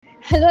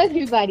Hello,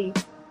 everybody.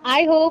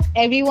 I hope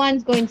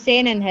everyone's going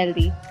sane and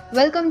healthy.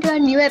 Welcome to a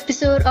new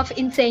episode of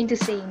Insane to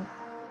Sane.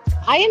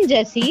 I am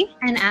Jessie.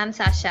 And I'm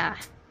Sasha.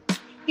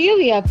 Here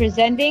we are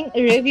presenting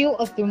a review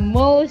of the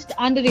most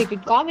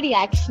underrated comedy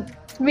action.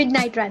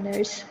 Midnight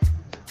Runners.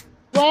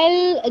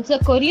 Well, it's a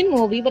Korean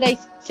movie, but I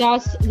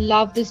just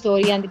love the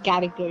story and the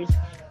characters.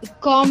 The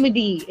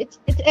comedy, it's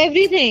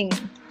everything.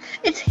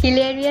 It's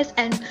hilarious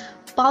and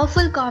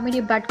powerful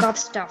comedy butt cop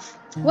stuff.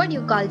 What do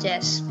you call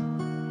Jess?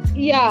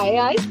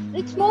 Yeah,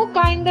 it's more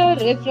kind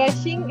of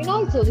refreshing, and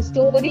also the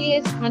story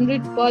is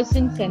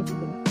 100%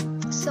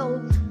 sensible. So,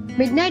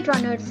 Midnight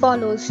Runner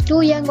follows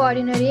two young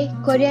ordinary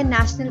Korean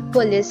National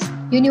Police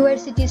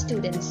University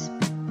students.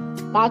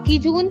 Park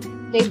Hee-jun,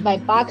 played by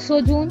Park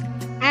Seo-joon,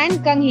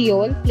 and Kang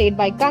Hee-yeol, played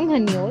by Kang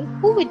Han-yeol,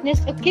 who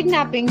witnessed a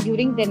kidnapping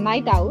during their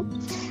night out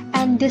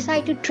and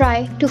decide to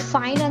try to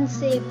find and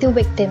save the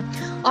victim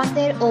on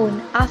their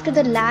own after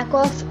the lack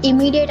of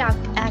immediate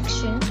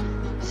action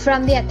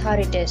from the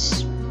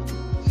authorities.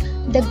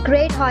 The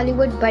great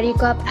Hollywood buddy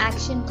cop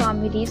action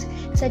comedies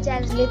such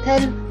as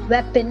Lethal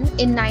Weapon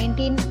in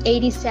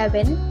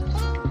 1987,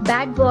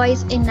 Bad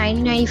Boys in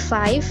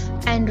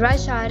 1995, and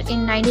Rush Hour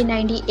in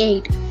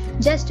 1998,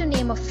 just to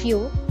name a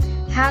few,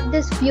 have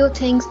these few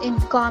things in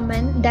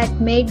common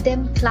that made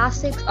them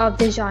classics of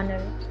the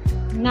genre.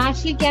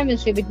 Natural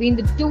chemistry between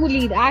the two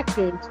lead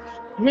actors,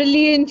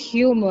 brilliant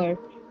humor,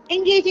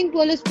 engaging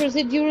police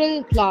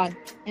procedural plot,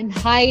 and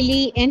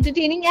highly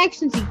entertaining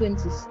action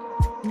sequences.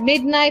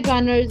 Midnight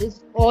Runners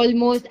is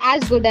almost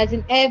as good as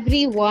in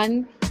every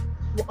one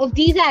of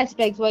these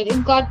aspects while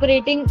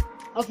incorporating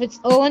of its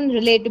own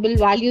relatable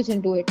values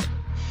into it.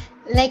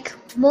 Like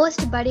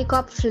most buddy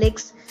cop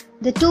flicks,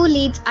 the two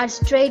leads are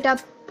straight up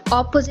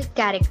opposite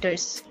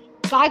characters.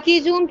 Park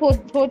Hee-jun,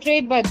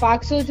 portrayed by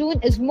Park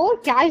Seo-joon, is more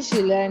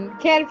casual and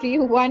carefree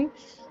one,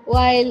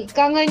 while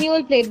Kang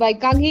Han-yeol, played by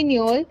Kang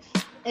Hin-yeol,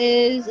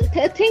 is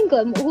a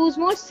thinker who's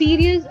more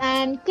serious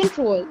and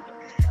controlled.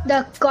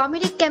 The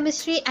comedic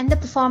chemistry and the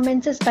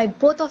performances by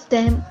both of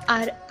them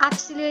are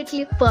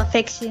absolutely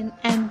perfection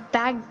and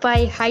backed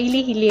by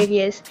highly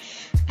hilarious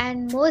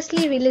and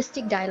mostly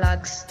realistic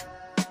dialogues.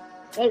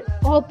 Their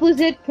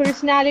opposite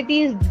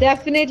personalities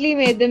definitely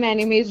made them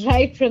enemies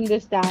right from the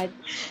start.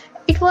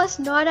 It was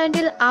not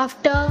until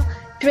after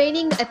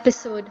training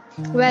episode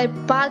where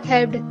Park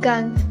helped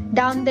Kang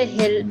down the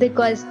hill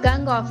because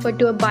Kang offered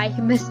to buy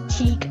him a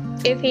steak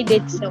if he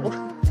did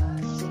so.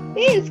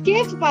 They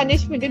escaped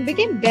punishment and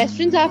became best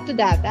friends after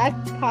that. That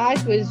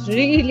part was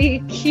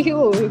really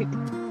cute.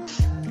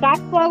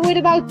 Fast forward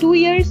about 2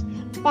 years,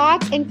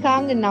 Park and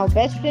Kang are now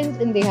best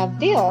friends and they have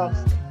day offs.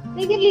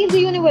 They can leave the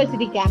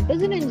university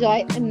campus and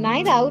enjoy a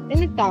night out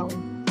in a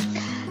town.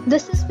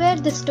 This is where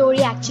the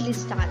story actually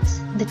starts.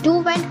 The two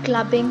went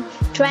clubbing,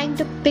 trying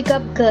to pick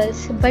up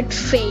girls, but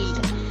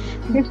failed.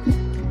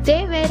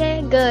 They met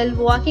a girl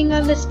walking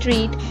on the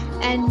street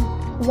and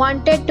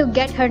wanted to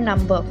get her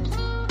number.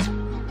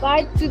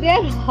 But to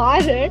their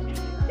horror,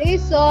 they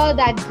saw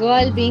that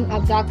girl being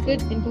abducted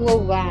into a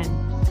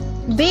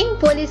van. Being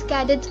police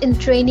cadets in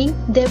training,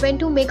 they went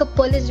to make a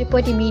police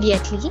report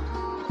immediately.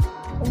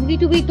 Only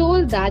to be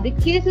told that the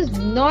case is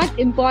not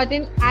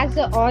important as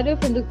the order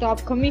from the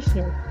top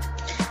commissioner.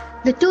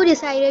 The two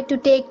decided to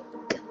take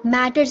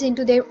matters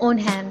into their own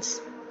hands.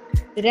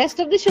 The rest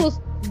of the show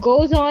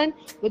goes on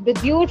with the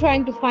duo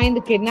trying to find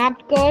the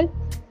kidnapped girl,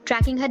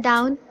 tracking her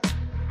down,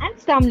 and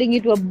stumbling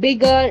into a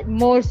bigger,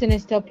 more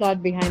sinister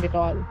plot behind it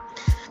all.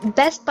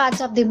 Best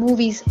parts of the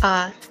movies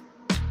are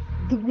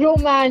the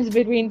romance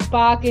between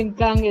Park and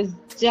Kang is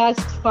just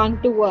fun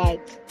to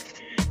watch.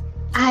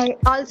 I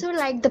also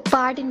like the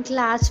part in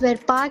class where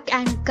Park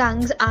and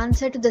Kang's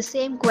answer to the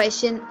same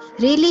question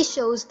really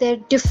shows their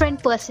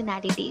different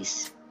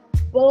personalities.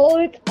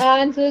 Both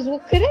answers were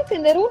correct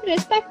in their own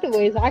respective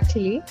ways,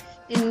 actually,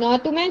 and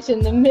not to mention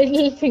the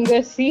middle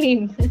finger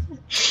scene.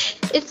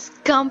 It's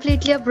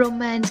completely a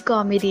bromance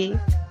comedy.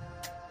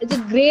 It's a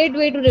great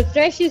way to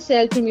refresh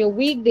yourself from your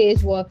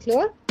weekday's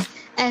workload.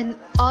 And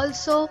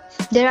also,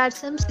 there are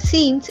some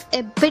scenes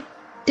a bit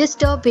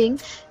disturbing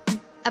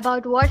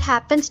about what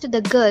happens to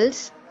the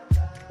girls.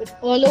 But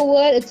all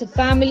over, it's a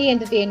family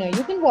entertainer.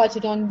 You can watch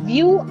it on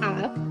View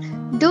app.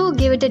 Do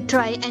give it a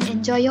try and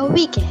enjoy your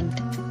weekend.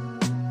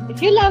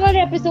 If you love our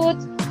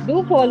episodes,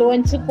 do follow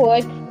and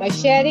support by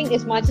sharing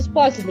as much as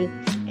possible.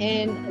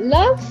 And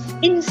love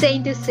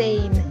Insane to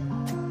Sane.